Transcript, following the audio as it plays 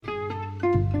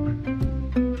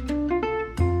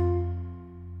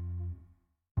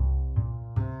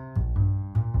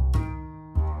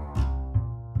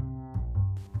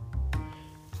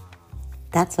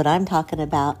That's what I'm talking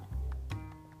about.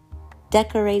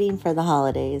 Decorating for the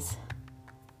holidays.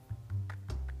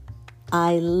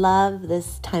 I love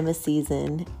this time of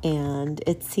season, and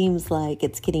it seems like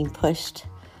it's getting pushed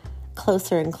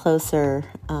closer and closer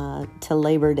to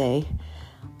Labor Day.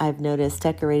 I've noticed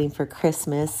decorating for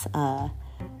Christmas.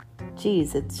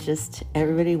 It's just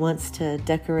everybody wants to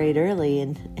decorate early,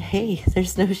 and hey,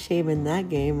 there's no shame in that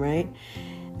game, right?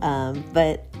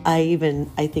 But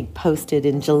I think posted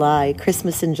in July,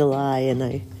 Christmas in July, and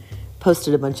I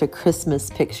posted a bunch of Christmas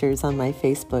pictures on my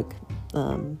Facebook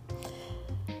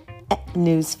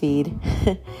news feed.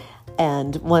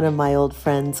 And one of my old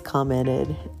friends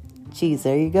commented, "Geez,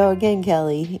 there you go again,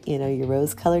 Kelly, your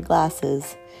rose-colored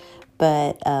glasses."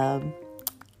 But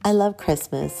I love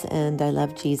Christmas, and I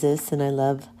love Jesus, and I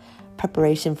love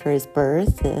preparation for his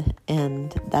birth,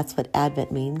 and that's what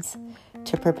Advent means,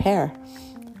 to prepare.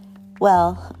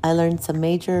 Well, I learned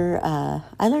I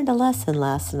learned a lesson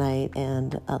last night,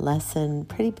 and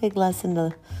pretty big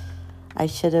lesson. I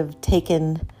should have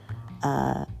taken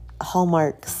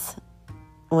Hallmarks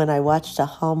when I watched a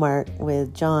Hallmark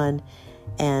with John,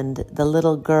 and the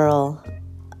little girl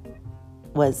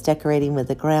was decorating with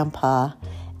the grandpa,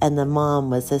 and the mom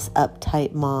was this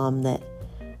uptight mom that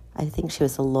I think she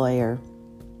was a lawyer,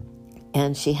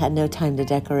 and she had no time to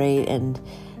decorate, and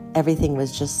everything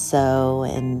was just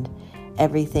and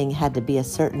everything had to be a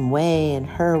certain way and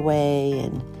her way.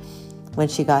 And when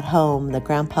she got home, the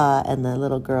grandpa and the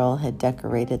little girl had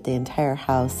decorated the entire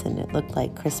house, and it looked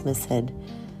like Christmas had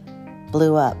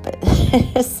blew up.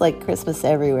 It's like Christmas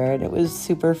everywhere, and it was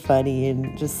super funny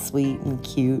and just sweet and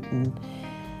cute. And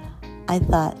I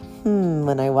thought,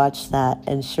 when I watched that,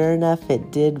 and sure enough,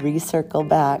 it did recircle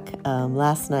back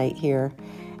last night here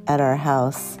at our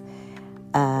house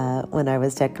when I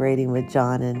was decorating with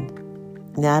John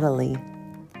and Natalie.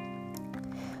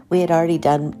 We had already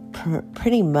done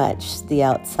pretty much the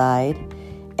outside,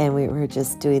 and we were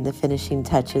just doing the finishing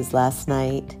touches last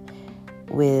night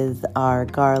with our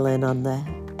garland on the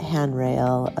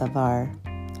handrail of our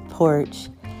porch.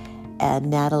 And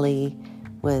Natalie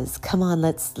was, "Come on,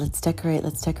 let's decorate.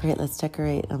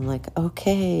 I'm like,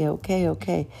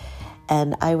 okay.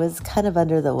 And I was kind of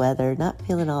under the weather, not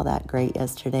feeling all that great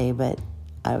yesterday, but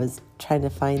I was trying to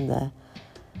find the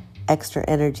extra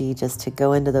energy just to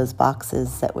go into those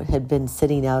boxes that had been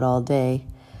sitting out all day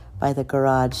by the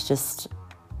garage.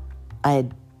 I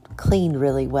had cleaned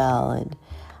really well, and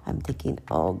I'm thinking,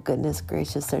 oh goodness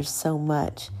gracious, there's so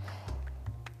much.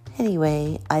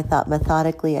 Anyway, I thought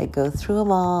methodically I'd go through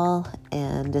them all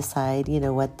and decide,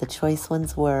 what the choice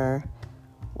ones were.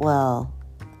 Well,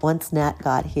 once Nat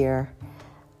got here,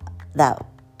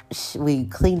 we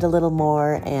cleaned a little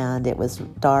more, and it was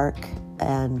dark,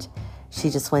 and she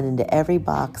just went into every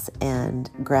box and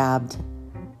grabbed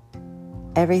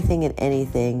everything and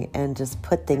anything and just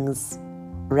put things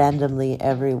randomly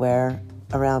everywhere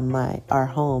around our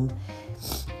home.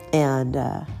 And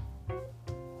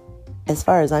as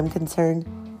far as I'm concerned,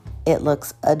 it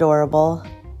looks adorable.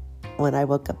 When I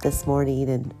woke up this morning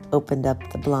and opened up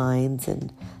the blinds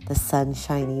and the sun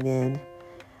shining in,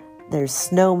 there's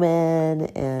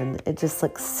snowmen, and it just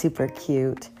looks super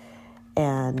cute.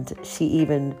 And she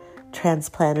even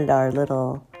transplanted our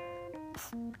little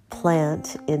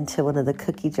plant into one of the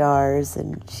cookie jars,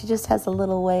 and she just has a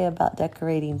little way about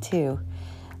decorating too.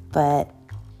 But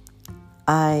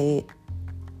I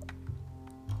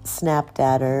snapped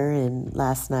at her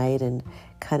last night and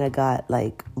kind of got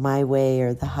like my way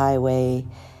or the highway,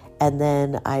 and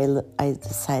then I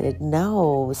decided,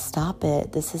 no, stop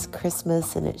it. This is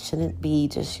Christmas, and it shouldn't be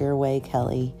just your way,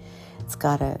 Kelly.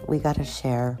 We gotta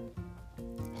share.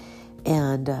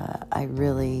 And I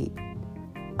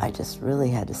just really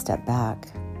had to step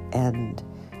back and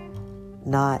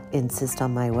not insist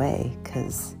on my way,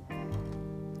 because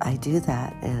I do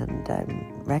that, and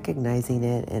I'm recognizing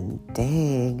it, and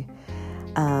dang.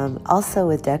 Also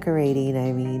with decorating,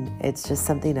 it's just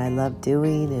something I love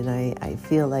doing, and I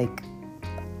feel like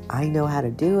I know how to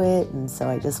do it, and so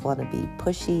I just want to be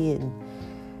pushy and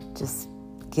just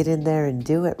get in there and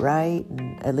do it right,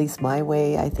 and at least my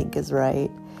way I think is right.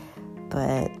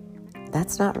 But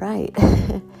that's not right.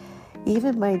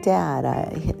 Even my dad,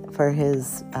 for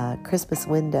his Christmas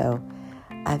window,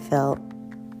 I felt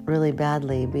really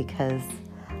badly because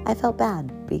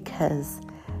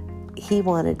he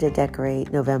wanted to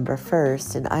decorate November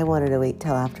 1st, and I wanted to wait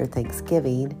till after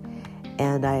Thanksgiving.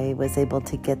 And I was able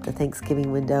to get the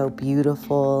Thanksgiving window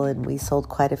beautiful, and we sold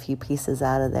quite a few pieces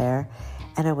out of there.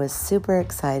 And I was super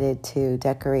excited to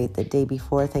decorate the day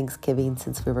before Thanksgiving,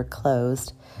 since we were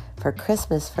closed, for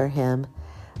Christmas for him.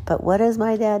 But what does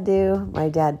my dad do? My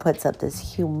dad puts up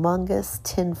this humongous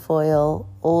tinfoil,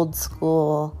 old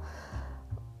school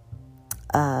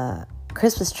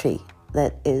Christmas tree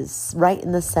that is right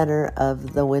in the center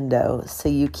of the window, so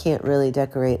you can't really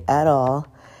decorate at all.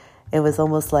 It was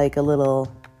almost like a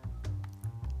little,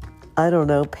 I don't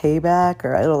know, payback,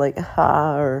 or I don't like,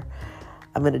 or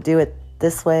I'm going to do it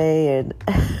this way. And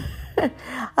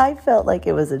I felt like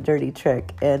it was a dirty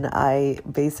trick. And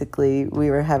we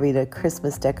were having a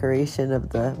Christmas decoration of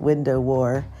the window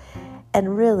war.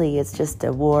 And really, it's just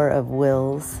a war of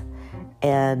wills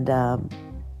and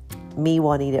me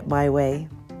wanting it my way.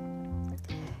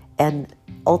 And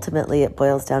ultimately, it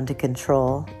boils down to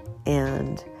control.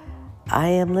 And I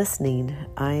am listening.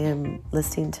 I am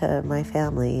listening to my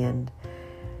family, and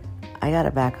I got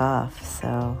to back off.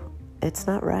 So it's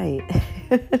not right.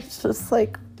 It's just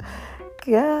like,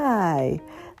 guy,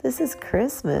 this is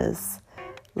Christmas.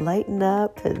 Lighten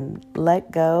up and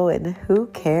let go. And who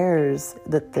cares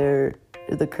that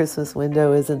the Christmas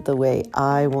window isn't the way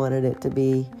I wanted it to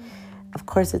be? Of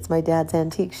course, it's my dad's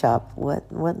antique shop. What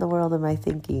in the world am I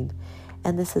thinking?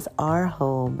 And this is our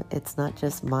home. It's not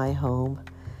just my home.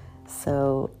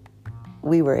 So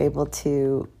we were able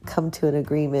to come to an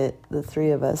agreement, the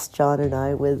three of us, John and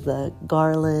I, with a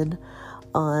garland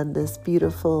on this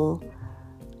beautiful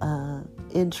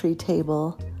entry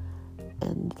table.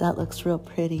 And that looks real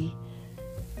pretty.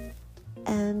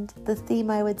 And the theme,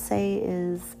 I would say,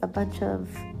 is a bunch of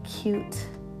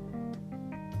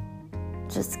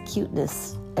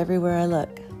cuteness everywhere I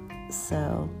look.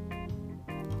 So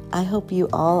I hope you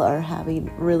all are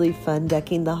having really fun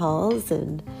decking the halls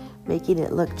and making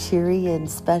it look cheery and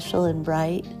special and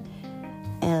bright.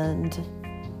 And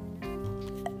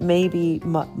maybe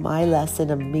my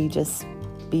lesson of me just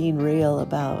being real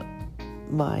about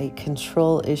my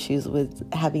control issues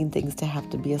with having things to have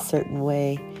to be a certain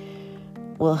way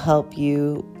will help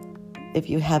you if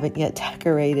you haven't yet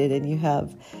decorated and you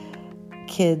have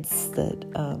kids that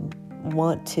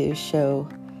want to show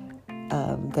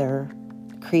their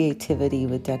creativity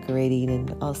with decorating.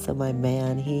 And also my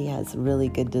man, he has really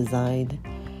good design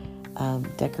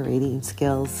decorating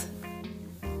skills.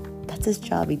 That's his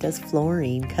job. He does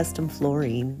flooring, custom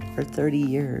flooring for 30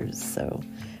 years. So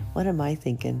what am I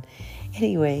thinking?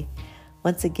 Anyway,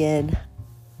 once again,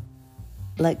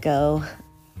 let go,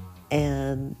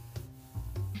 and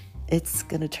it's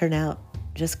going to turn out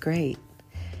just great.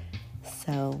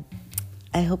 So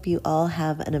I hope you all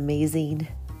have an amazing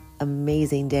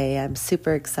day. I'm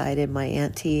super excited. My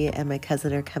auntie and my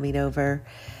cousin are coming over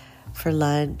for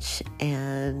lunch,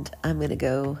 and I'm going to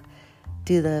go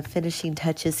do the finishing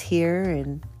touches here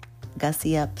and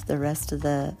gussy up the rest of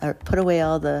or put away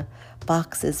all the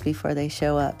boxes before they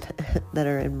show up that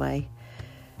are in my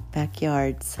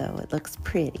backyard, so it looks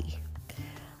pretty.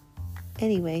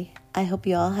 Anyway, I hope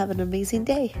you all have an amazing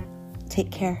day.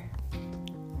 Take care.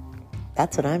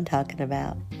 That's what I'm talking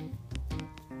about.